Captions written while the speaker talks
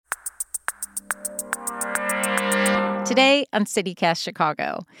Today on CityCast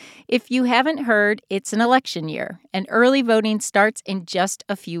Chicago. If you haven't heard, it's an election year, and early voting starts in just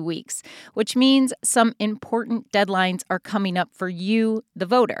a few weeks, which means some important deadlines are coming up for you, the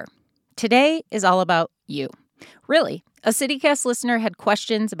voter. Today is all about you. Really, a CityCast listener had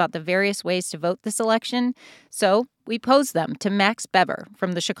questions about the various ways to vote this election, so we posed them to Max Bever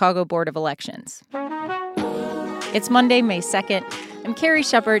from the Chicago Board of Elections. It's Monday, May 2nd. I'm Carrie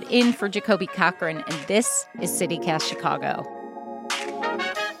Shepard in for Jacoby Cochran, and this is CityCast Chicago.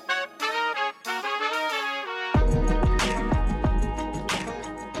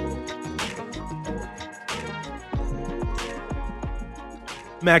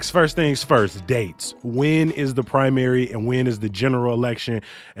 Max, first things first, dates. When is the primary and when is the general election?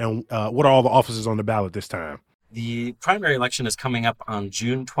 And what are all the offices on the ballot this time? The primary election is coming up on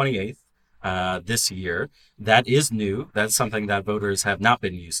June 28th. This year. That is new. That's something that voters have not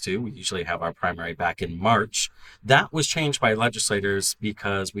been used to. We usually have our primary back in March. That was changed by legislators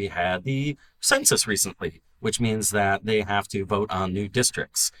because we had the census recently, which means that they have to vote on new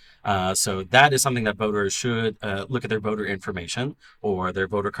districts. So that is something that voters should look at their voter information or their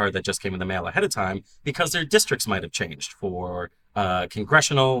voter card that just came in the mail ahead of time, because their districts might have changed for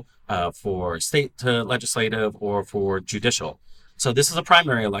congressional, for state legislative, or for judicial. So this is a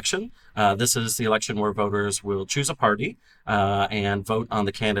primary election. This is the election where voters will choose a party and vote on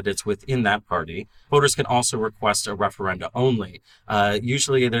the candidates within that party. Voters can also request a referenda only.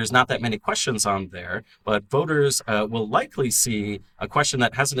 Usually there's not that many questions on there, but voters will likely see a question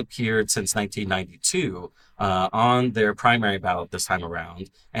that hasn't appeared since 1992 on their primary ballot this time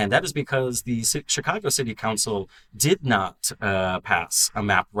around. And that is because the Chicago City Council did not pass a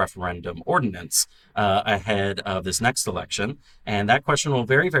map referendum ordinance ahead of this next election. And that question will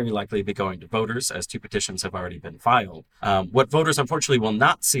very, very likely be going to voters, as 2 petitions have already been filed. What voters unfortunately will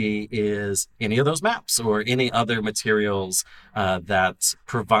not see is any of those maps or any other materials that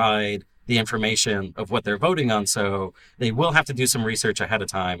provide the information of what they're voting on. So they will have to do some research ahead of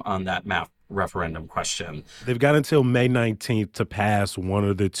time on that map referendum question. They've got until May 19th to pass one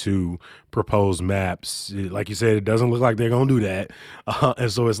of the 2 proposed maps. Like you said, it doesn't look like they're going to do that.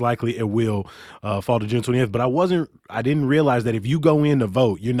 And so it's likely it will fall to June 20th. But I didn't realize that if you go in to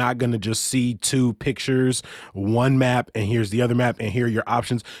vote, you're not going to just see 2 pictures, one map, and here's the other map, and here are your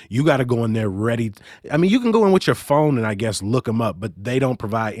options. You got to go in there ready. I mean, you can go in with your phone and I guess look them up, but they don't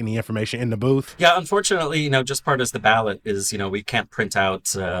provide any information in the booth. Yeah, unfortunately, just part of the ballot is, we can't print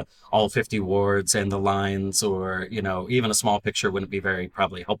out all 50 wards and the lines, or, even a small picture wouldn't be very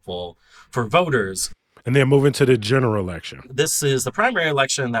probably helpful for voters. And they're moving to the general election. This is the primary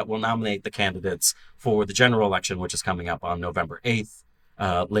election that will nominate the candidates for the general election, which is coming up on November 8th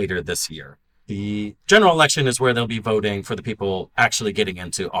later this year. The general election is where they'll be voting for the people actually getting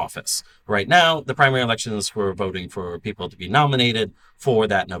into office. Right now, the primary election is for voting for people to be nominated for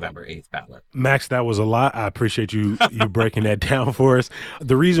that November 8th ballot. Max, that was a lot. I appreciate you breaking that down for us.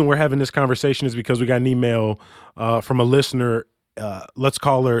 The reason we're having this conversation is because we got an email from a listener. Let's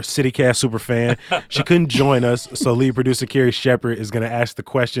call her CityCast superfan. She couldn't join us, so lead producer Carrie Shepard is going to ask the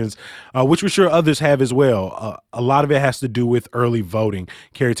questions, which we're sure others have as well. A lot of it has to do with early voting.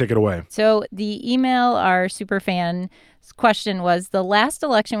 Carrie, take it away. So the email our superfan's question was, the last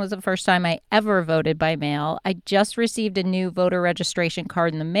election was the first time I ever voted by mail. I just received a new voter registration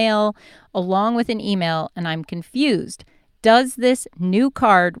card in the mail along with an email, and I'm confused. Does this new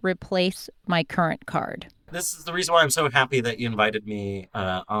card replace my current card? This is the reason why I'm so happy that you invited me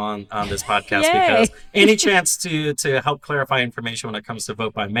on this podcast, because any chance to help clarify information when it comes to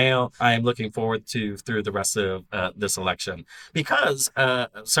vote by mail, I am looking forward to through the rest of this election. Because,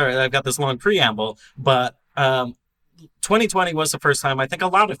 sorry, I've got this long preamble, but 2020 was the first time I think a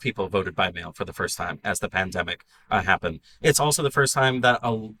lot of people voted by mail for the first time as the pandemic happened. It's also the first time that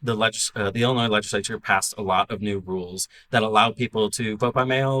the Illinois legislature passed a lot of new rules that allow people to vote by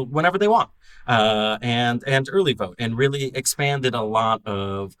mail whenever they want. And early vote, and really expanded a lot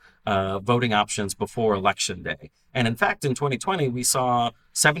of voting options before Election Day. And in fact, in 2020, we saw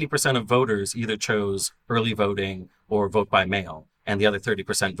 70% of voters either chose early voting or vote by mail, and the other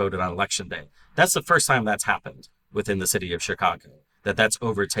 30% voted on Election Day. That's the first time that's happened within the city of Chicago, that's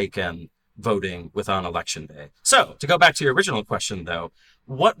overtaken voting on Election Day. So to go back to your original question, though,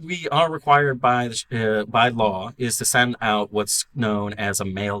 what we are required by law is to send out what's known as a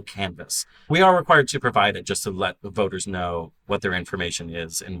mail canvas. We are required to provide it just to let the voters know what their information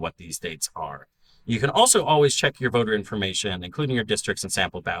is and what these dates are. You can also always check your voter information, including your districts and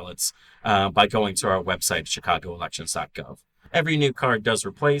sample ballots, by going to our website, chicagoelections.gov. Every new card does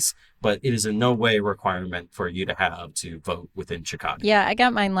replace, but it is in no way a requirement for you to have to vote within Chicago. Yeah, I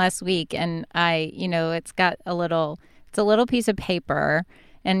got mine last week, and it's got a little It's a little piece of paper,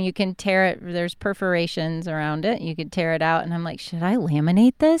 and you can tear it. There's perforations around it. You could tear it out, and I'm like, should I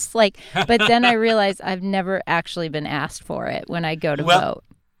laminate this? But then I realized I've never actually been asked for it when I go to vote.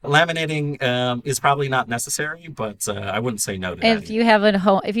 Laminating is probably not necessary, but I wouldn't say no to that. If you have a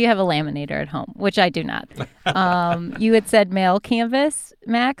laminator at home, which I do not, you had said mail canvas,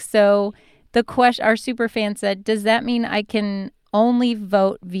 Max. So our super fan said, does that mean I can only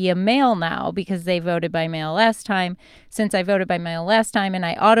vote via mail now because they voted by mail last time? Since I voted by mail last time and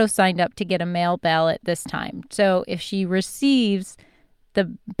I auto signed up to get a mail ballot this time, so if she receives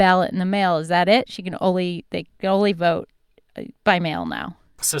the ballot in the mail, is that it? They can only vote by mail now.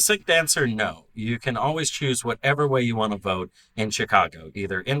 Succinct answer, no. You can always choose whatever way you want to vote in Chicago,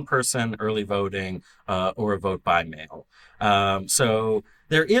 either in person, early voting, or a vote by mail. So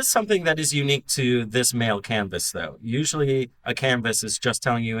there is something that is unique to this mail canvas, though. Usually a canvas is just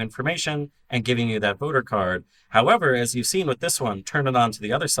telling you information and giving you that voter card. However, as you've seen with this one, turn it on to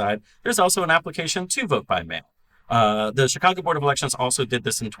the other side, there's also an application to vote by mail. The Chicago Board of Elections also did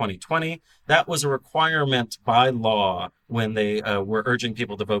this in 2020. That was a requirement by law when they were urging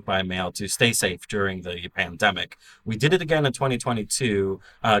people to vote by mail to stay safe during the pandemic. We did it again in 2022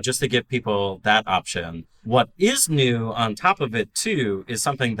 just to give people that option. What is new on top of it, too, is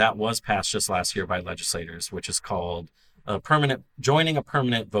something that was passed just last year by legislators, which is called joining a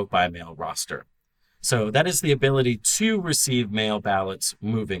permanent vote by mail roster. So that is the ability to receive mail ballots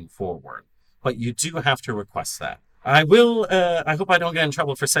moving forward. But you do have to request that. I hope I don't get in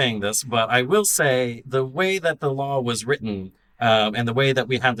trouble for saying this, but I will say the way that the law was written and the way that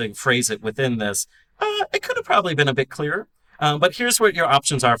we had to phrase it within this, it could have probably been a bit clearer. But here's what your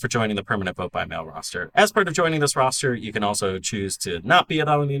options are for joining the permanent vote by mail roster. As part of joining this roster, you can also choose to not be it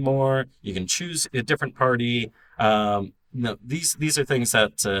on anymore. You can choose a different party. These are things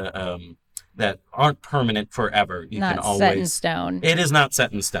that aren't permanent forever. Not set in stone. It is not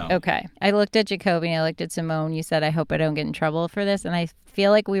set in stone. Okay. I looked at Jacoby and I looked at Simone. You said, I hope I don't get in trouble for this. And I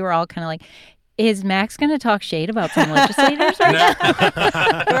feel like we were all kind of like, is Max going to talk shade about some legislators right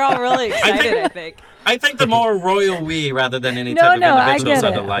now? We're all really excited, I think. I think the more royal we rather than any type of individuals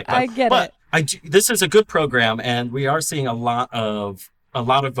that are like that. I get it. This is a good program, and we are seeing a lot of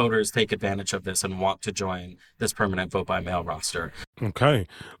voters take advantage of this and want to join this permanent vote by mail roster. Okay.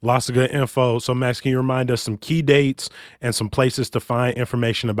 Lots of good info. So Max, can you remind us some key dates and some places to find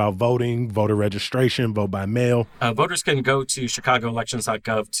information about voting, voter registration, vote by mail? Voters can go to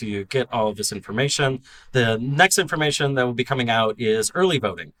chicagoelections.gov to get all of this information. The next information that will be coming out is early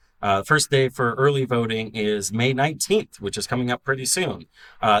voting. First day for early voting is May 19th, which is coming up pretty soon.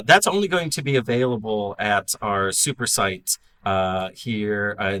 That's only going to be available at our super site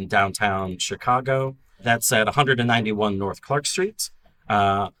here in downtown Chicago. That's at 191 North Clark Street.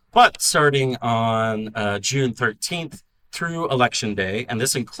 But starting on June 13th through Election Day, and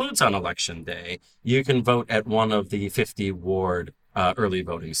this includes on Election Day, you can vote at one of the 50 ward early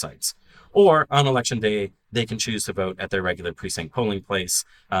voting sites. Or on Election Day, they can choose to vote at their regular precinct polling place.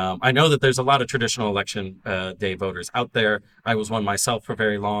 I know that there's a lot of traditional Election Day voters out there. I was one myself for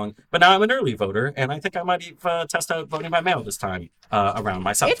very long, but now I'm an early voter, and I think I might test out voting by mail this time around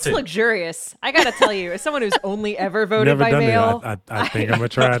myself, It's luxurious. I got to tell you, as someone who's only ever voted by mail, I think I'm going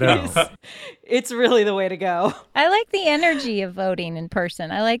to try it out. It's really the way to go. I like the energy of voting in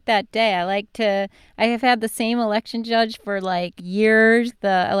person. I like that day. I have had the same election judge for like years.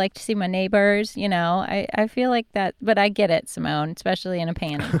 I like to see my neighbors, I feel like that, but I get it, Simone, especially in a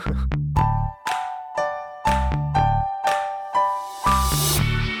panty.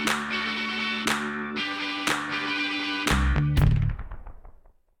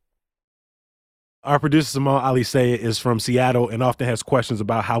 Our producer, Simone Alisea, is from Seattle and often has questions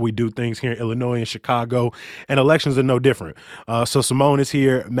about how we do things here in Illinois and Chicago, and elections are no different. So Simone is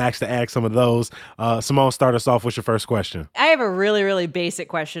here, Max, to ask some of those. Simone, start us off with your first question. I have a really, really basic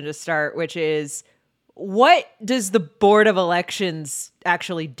question to start, which is, what does the Board of Elections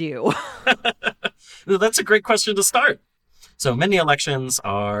actually do? That's a great question to start. So many elections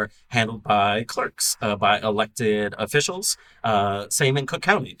are handled by clerks, by elected officials. Same in Cook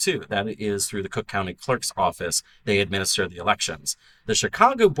County, too. That is through the Cook County Clerk's Office. They administer the elections. The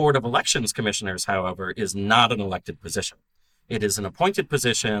Chicago Board of Elections Commissioners, however, is not an elected position. It is an appointed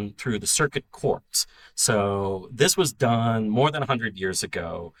position through the circuit courts. So this was done more than 100 years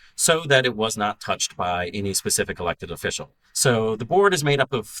ago so that it was not touched by any specific elected official. So the board is made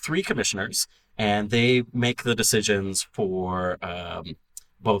up of 3 commissioners, and they make the decisions for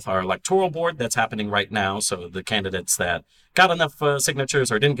both our electoral board that's happening right now. So the candidates that got enough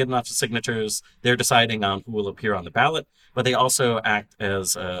signatures or didn't get enough signatures, they're deciding on who will appear on the ballot. But they also act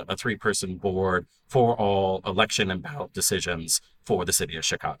as a three-person board for all election and ballot decisions for the city of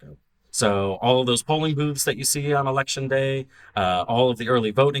Chicago. So all of those polling booths that you see on election day, all of the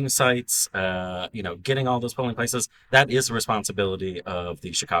early voting sites, getting all those polling places, that is the responsibility of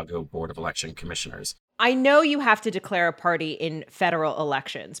the Chicago Board of Election Commissioners. I know you have to declare a party in federal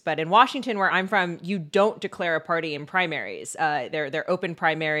elections, but in Washington, where I'm from, you don't declare a party in primaries. They're open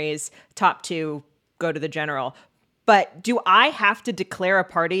primaries, top two go to the general. But do I have to declare a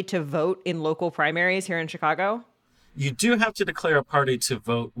party to vote in local primaries here in Chicago? You do have to declare a party to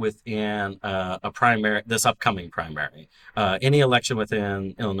vote within a primary, this upcoming primary. Any election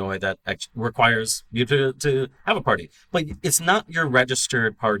within Illinois that requires you to have a party. But it's not your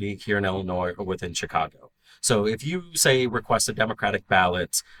registered party here in Illinois or within Chicago. So if you, say, request a Democratic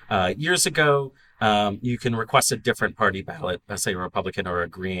ballot years ago, you can request a different party ballot, say a Republican or a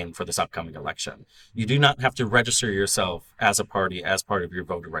Green, for this upcoming election. You do not have to register yourself as a party as part of your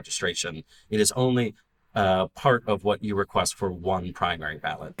voter registration. It is only part of what you request for one primary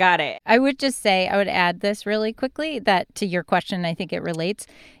ballot. Got it. I would add this really quickly, that to your question, I think it relates,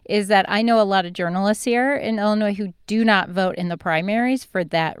 is that I know a lot of journalists here in Illinois who do not vote in the primaries for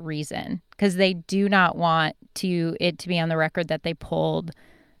that reason, because they do not want it to be on the record that they pulled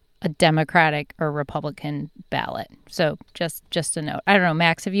a Democratic or Republican ballot. So just a note. I don't know,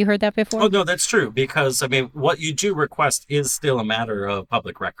 Max, have you heard that before? Oh, no, that's true, because, what you do request is still a matter of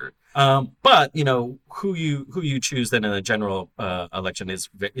public record. But, who you choose then in a general election is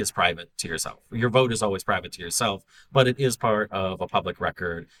private to yourself. Your vote is always private to yourself, but it is part of a public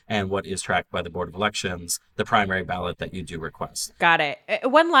record and what is tracked by the Board of Elections, the primary ballot that you do request. Got it.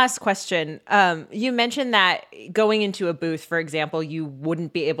 One last question. You mentioned that going into a booth, for example, you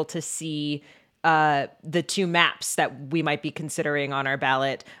wouldn't be able to see the two maps that we might be considering on our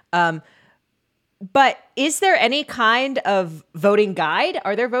ballot. But is there any kind of voting guide?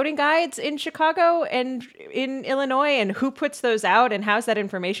 Are there voting guides in Chicago and in Illinois? And who puts those out? And how's that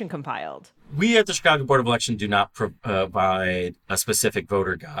information compiled? We at the Chicago Board of Election do not provide a specific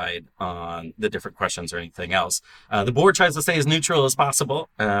voter guide on the different questions or anything else. The board tries to stay as neutral as possible.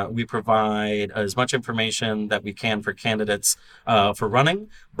 We provide as much information that we can for candidates for running,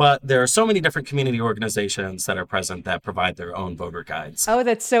 but there are so many different community organizations that are present that provide their own voter guides. Oh,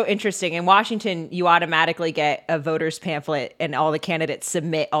 that's so interesting. In Washington, you automatically get a voter's pamphlet and all the candidates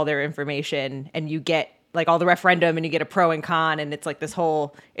submit all their information, and you get like all the referendum, and you get a pro and con, and it's like this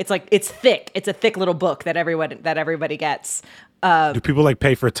whole, it's thick. It's a thick little book that everybody gets. Do people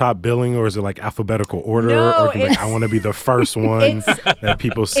pay for top billing, or is it alphabetical order? No, or I want to be the first one that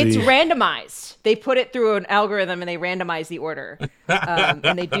people see? It's randomized. They put it through an algorithm and they randomize the order.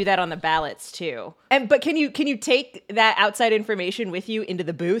 And they do that on the ballots too. But can you take that outside information with you into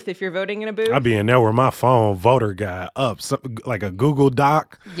the booth if you're voting in a booth? I'll be in there with my phone voter guide up, like a Google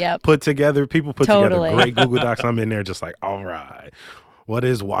Doc put together. People put together great Google Docs. I'm in there just all right, what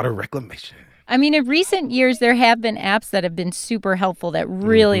is water reclamation? In recent years, there have been apps that have been super helpful that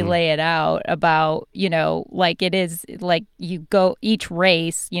really lay it out about, it is like you go each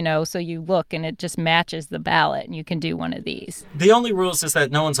race, so you look and it just matches the ballot, and you can do one of these. The only rules is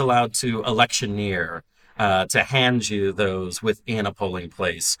that no one's allowed to electioneer to hand you those within a polling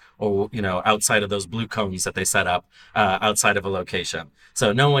place or, outside of those blue cones that they set up outside of a location.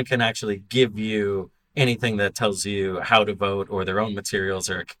 So no one can actually give you anything that tells you how to vote or their own materials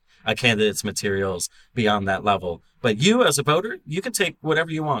or a candidate's materials beyond that level. But you as a voter, you can take whatever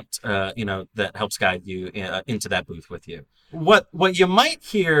you want, that helps guide you into that booth with you. What you might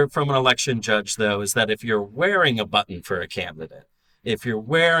hear from an election judge, though, is that if you're wearing a button for a candidate, if you're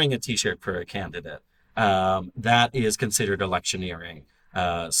wearing a T-shirt for a candidate, that is considered electioneering.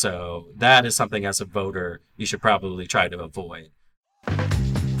 So that is something as a voter you should probably try to avoid.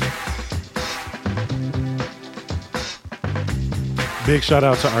 Big shout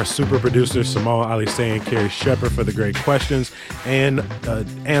out to our super producers, Samal Ali-Say and Carrie Shepard, for the great questions. And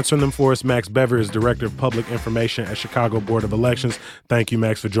answering them for us, Max Bever is Director of Public Information at Chicago Board of Elections. Thank you,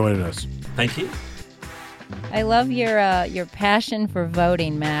 Max, for joining us. Thank you. I love your passion for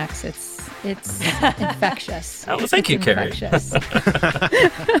voting, Max. It's infectious. Oh, well, thank you, Carrie. It's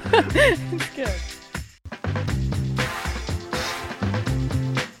good.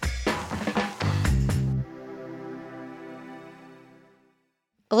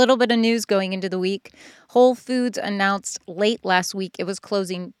 A little bit of news going into the week. Whole Foods announced late last week it was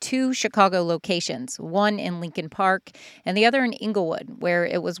closing 2 Chicago locations, one in Lincoln Park and the other in Inglewood, where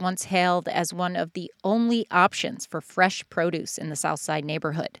it was once hailed as one of the only options for fresh produce in the Southside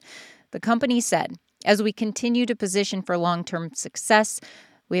neighborhood. The company said, as we continue to position for long-term success,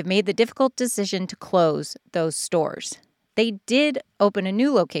 we have made the difficult decision to close those stores. They did open a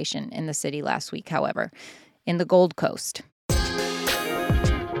new location in the city last week, however, in the Gold Coast.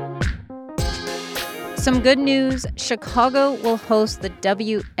 Some good news, Chicago will host the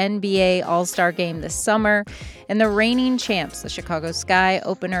WNBA All-Star Game this summer, and the reigning champs, the Chicago Sky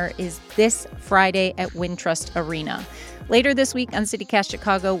opener, is this Friday at Wintrust Arena. Later this week on CityCast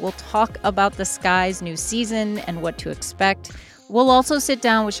Chicago, we'll talk about the Sky's new season and what to expect. We'll also sit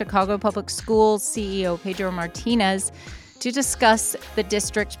down with Chicago Public Schools CEO Pedro Martinez to discuss the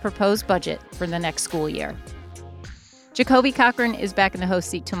district's proposed budget for the next school year. Jacoby Cochran is back in the host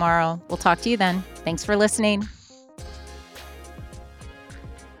seat tomorrow. We'll talk to you then. Thanks for listening.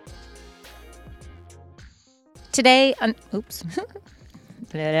 Today, oops.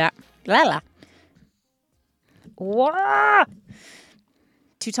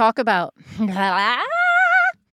 To talk about